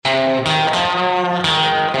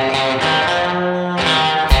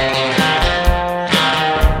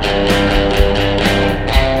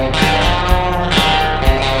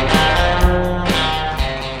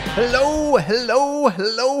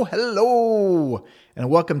Hello, and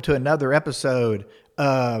welcome to another episode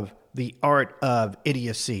of The Art of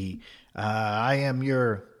Idiocy. I am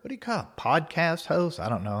your, what do you call it, podcast host? I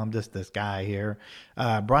don't know. I'm just this guy here.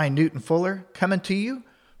 Brian Newton Fuller, coming to you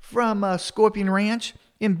from Scorpion Ranch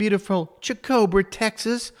in beautiful Chicobra,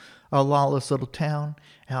 Texas, a lawless little town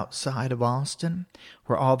outside of Austin,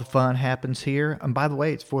 where all the fun happens here. And by the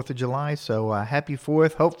way, it's 4th of July, so happy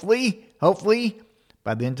 4th. Hopefully,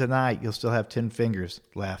 by the end of the night, you'll still have 10 fingers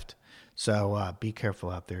left. So be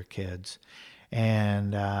careful out there, kids.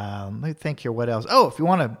 And let me think here, what else? Oh, if you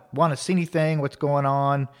want to see anything, what's going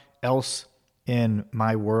on else in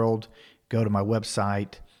my world, go to my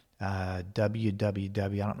website,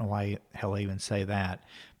 www. I don't know why hell I even say that,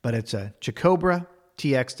 but it's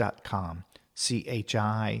chicobratx.com,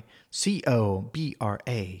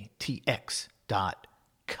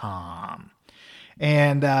 chicobratx.com.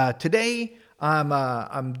 And today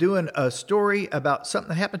I'm doing a story about something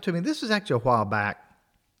that happened to me. This was actually a while back.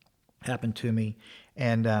 Happened to me,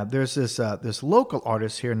 and there's this local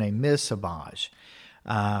artist here named Ms. Savage.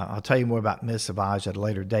 I'll tell you more about Ms. Savage at a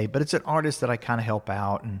later date, but it's an artist that I kind of help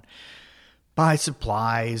out and buy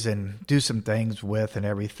supplies and do some things with and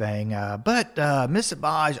everything. But Ms.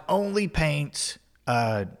 Savage only paints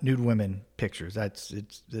nude women pictures. That's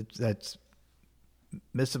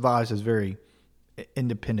Ms. Savage is very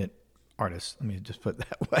independent artist. Let me just put it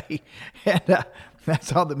that way. And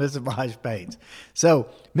that's all that Ms. Savage paints. So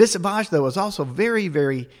Ms. Savage, though, is also very,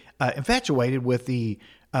 very infatuated with the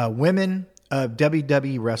women of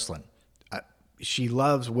WWE wrestling. She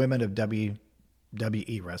loves women of WWE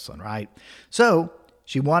wrestling, right? So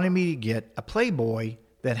she wanted me to get a Playboy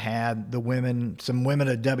that had some women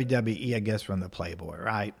of WWE, I guess, from the Playboy,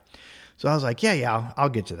 right? So I was like, yeah, I'll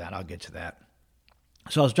get to that.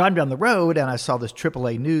 So I was driving down the road, and I saw this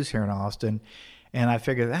AAA News here in Austin, and I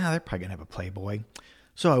figured, they're probably going to have a Playboy.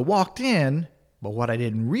 So I walked in, but what I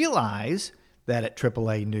didn't realize, that at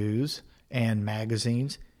AAA News and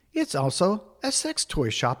magazines, it's also a sex toy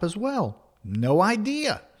shop as well. No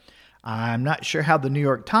idea. I'm not sure how the New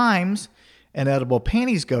York Times and edible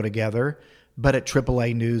panties go together, but at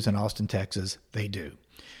AAA News in Austin, Texas, they do.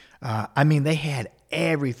 They had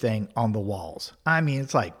everything on the walls.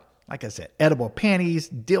 It's like I said, edible panties,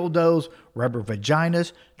 dildos, rubber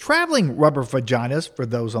vaginas, traveling rubber vaginas for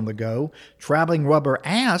those on the go, traveling rubber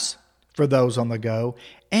ass for those on the go,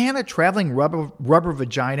 and a traveling rubber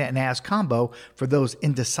vagina and ass combo for those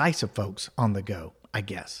indecisive folks on the go, I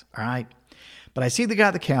guess. All right. But I see the guy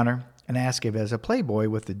at the counter and ask if he has a Playboy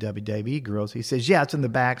with the WWE girls. He says, yeah, it's in the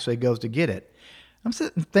back. So he goes to get it. I'm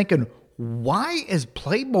sitting thinking, why is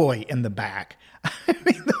Playboy in the back?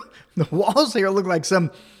 The walls here look like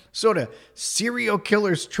some sort of serial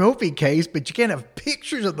killer's trophy case, but you can't have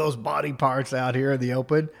pictures of those body parts out here in the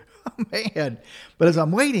open. Oh, man. But as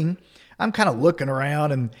I'm waiting, I'm kind of looking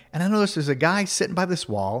around, and I notice there's a guy sitting by this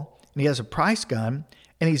wall, and he has a price gun,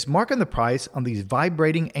 and he's marking the price on these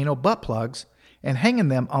vibrating anal butt plugs and hanging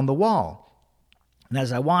them on the wall. And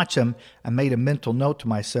as I watch him, I made a mental note to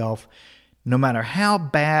myself, no matter how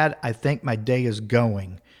bad I think my day is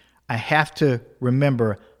going, I have to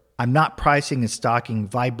remember I'm not pricing and stocking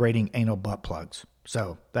vibrating anal butt plugs.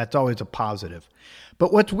 So that's always a positive.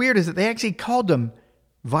 But what's weird is that they actually called them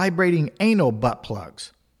vibrating anal butt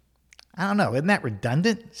plugs. I don't know. Isn't that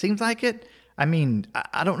redundant? Seems like it. I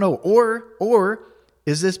don't know. Or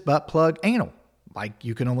is this butt plug anal? Like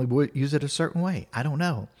you can only use it a certain way. I don't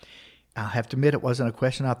know. I'll have to admit it wasn't a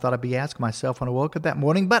question I thought I'd be asking myself when I woke up that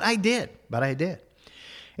morning, but I did.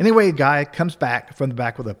 Anyway, a guy comes back from the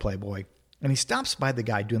back with a Playboy, and he stops by the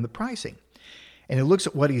guy doing the pricing. And he looks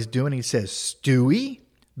at what he's doing. He says, Stuey,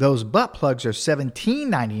 those butt plugs are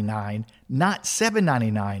 $17.99, not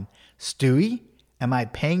 $7.99. Stuey, am I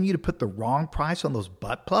paying you to put the wrong price on those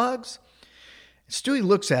butt plugs? Stewie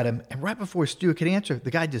looks at him, and right before Stewie could answer,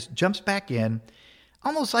 the guy just jumps back in,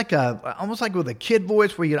 almost like with a kid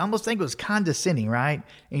voice where you'd almost think it was condescending, right?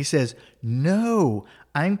 And he says, no,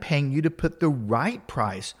 I'm paying you to put the right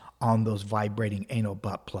price on those vibrating anal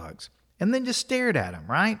butt plugs. And then just stared at him,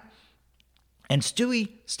 right? And Stewie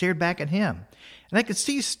stared back at him. And I could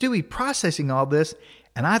see Stewie processing all this,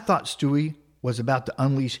 and I thought Stewie was about to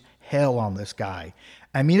unleash hell on this guy.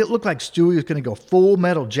 It looked like Stewie was going to go full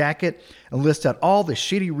metal jacket and list out all the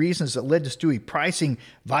shitty reasons that led to Stewie pricing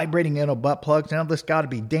vibrating anal butt plugs. Now this got to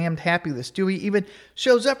be damned happy that Stewie even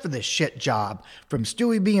shows up for this shit job. From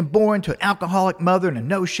Stewie being born to an alcoholic mother and a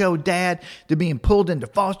no-show dad, to being pulled into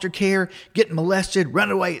foster care, getting molested,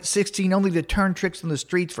 run away at 16 only to turn tricks on the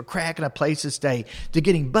streets for crack and a place to stay, to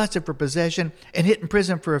getting busted for possession and hit in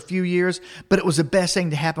prison for a few years. But it was the best thing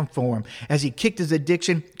to happen for him as he kicked his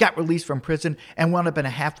addiction, got released from prison, and wound up in a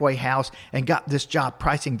halfway house and got this job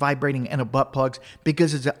pricing vibrating anal butt plugs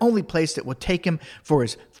because it's the only place that will take him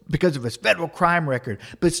because of his federal crime record.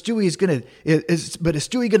 But is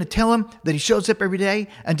Stuey going to tell him that he shows up every day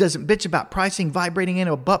and doesn't bitch about pricing vibrating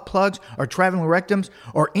anal butt plugs or traveling rectums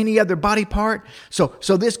or any other body part? So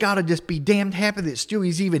this guy will just be damned happy that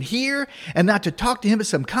Stewie's even here and not to talk to him in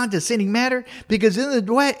some condescending manner, because in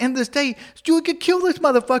the end of this day, Stuey could kill this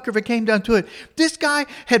motherfucker if it came down to it. This guy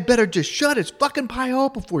had better just shut his fucking pie hole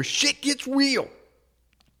before shit gets real.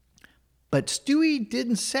 But Stuey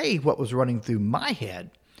didn't say what was running through my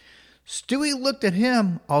head. Stuey looked at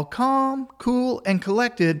him all calm, cool, and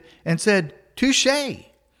collected and said, "Touche."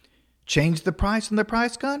 Changed the price on the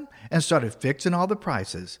price gun and started fixing all the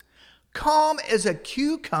prices. Calm as a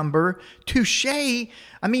cucumber, touche.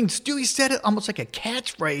 I mean, Stuey said it almost like a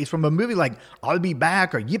catchphrase from a movie like "I'll be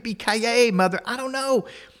back" or "Yippee-ki-yay, mother." I don't know.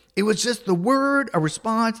 It was just the word, a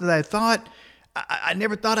response that I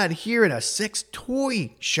never thought I'd hear in a sex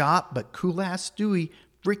toy shop, but cool-ass Stuey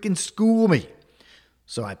freaking schooled me.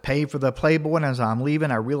 So I paid for the Playboy, and as I'm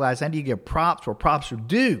leaving, I realized I need to give props where props are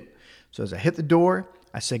due. So as I hit the door,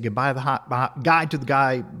 I said goodbye to the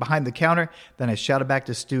guy behind the counter. Then I shouted back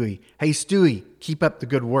to Stuey, "Hey, Stuey, keep up the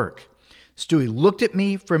good work." Stuey looked at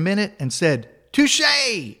me for a minute and said, "Touche."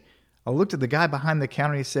 I looked at the guy behind the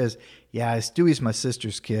counter and he says, "Yeah, Stewie's my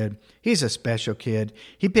sister's kid. He's a special kid.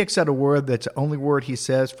 He picks out a word that's the only word he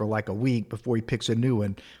says for like a week before he picks a new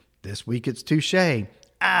one. This week it's touche.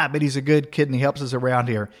 But he's a good kid and he helps us around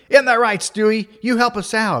here. Isn't that right, Stuey? You help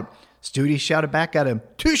us out." Stuey shouted back at him,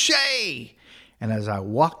 "Touche." And as I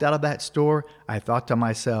walked out of that store, I thought to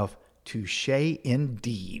myself, touche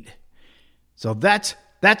indeed. So that's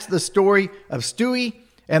the story of Stuey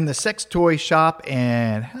and the sex toy shop,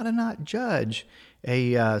 and how to not judge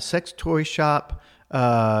a sex toy shop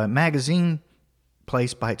magazine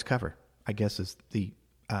place by its cover, I guess is the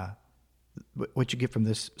what you get from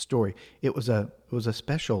this story. It was a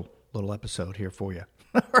special little episode here for you.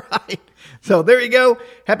 All right. So there you go.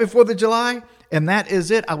 Happy 4th of July. And that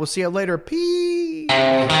is it. I will see you later. Peace.